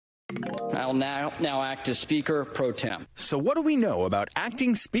I'll now act as Speaker pro tem. So what do we know about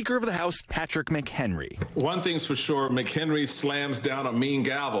acting Speaker of the House Patrick McHenry? One thing's for sure, McHenry slams down a mean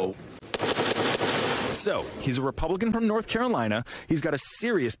gavel. So, he's a Republican from North Carolina, he's got a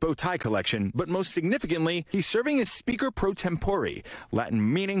serious bow tie collection, but most significantly, he's serving as Speaker pro tempore,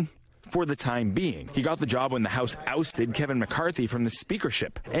 Latin meaning for the time being. He got the job when the House ousted Kevin McCarthy from the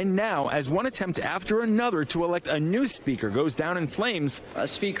speakership. And now, as one attempt after another to elect a new speaker goes down in flames, A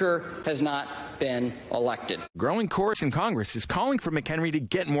speaker has not been elected. growing chorus in Congress is calling for McHenry to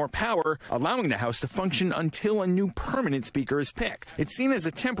get more power, allowing the House to function until a new permanent speaker is picked. It's seen as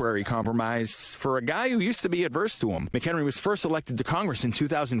a temporary compromise for a guy who used to be adverse to him. McHenry was first elected to Congress in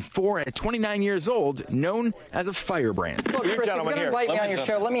 2004 at 29 years old, known as a firebrand. Look, Chris, if you're going to invite me on your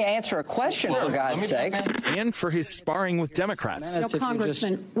show, let me answer a question, for God's sakes. And for his sparring with Democrats. No,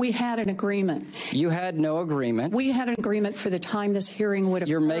 Congressman, we had an agreement. You had no agreement. We had an agreement for the time this hearing would occur.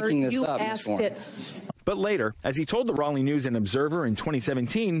 You're making this you up, Ms. asked Warren. it. But later, as he told the Raleigh News and Observer in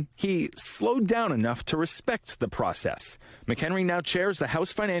 2017, he slowed down enough to respect the process. McHenry now chairs the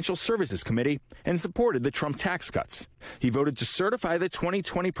House Financial Services Committee and supported the Trump tax cuts. He voted to certify the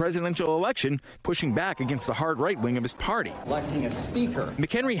 2020 presidential election, pushing back against the hard right wing of his party. Electing a speaker.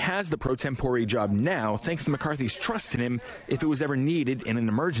 McHenry has the pro tempore job now thanks to McCarthy's trust in him if it was ever needed in an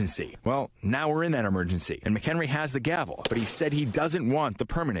emergency. Well, now we're in that emergency, and McHenry has the gavel, but he said he doesn't want the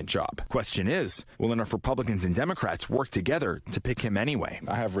permanent job. Question is, will enough Republicans and Democrats work together to pick him anyway?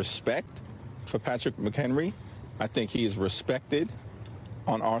 I have respect for Patrick McHenry. I think he is respected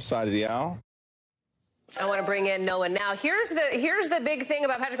on our side of the aisle. I want to bring in Noah now. Here's the big thing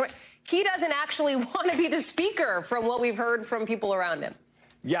about Patrick. He doesn't actually want to be the speaker from what we've heard from people around him.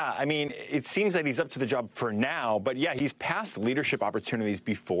 Yeah, I mean, it seems that he's up to the job for now, but yeah, he's passed leadership opportunities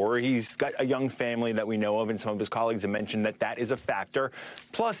before. He's got a young family that we know of, and some of his colleagues have mentioned that that is a factor.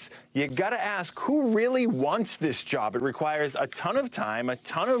 Plus, you got to ask, who really wants this job? It requires a ton of time, a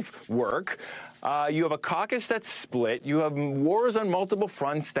ton of work. You have a caucus that's split. You have wars on multiple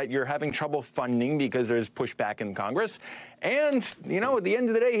fronts that you're having trouble funding because there's pushback in Congress. And, you know, at the end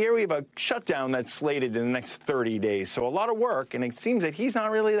of the day here, we have a shutdown that's slated in the next 30 days. So a lot of work, and it seems that he's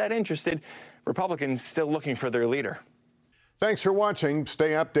not really that interested. Republicans still looking for their leader. Thanks for watching.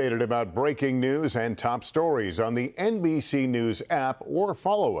 Stay updated about breaking news and top stories on the NBC News app or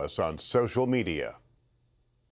follow us on social media.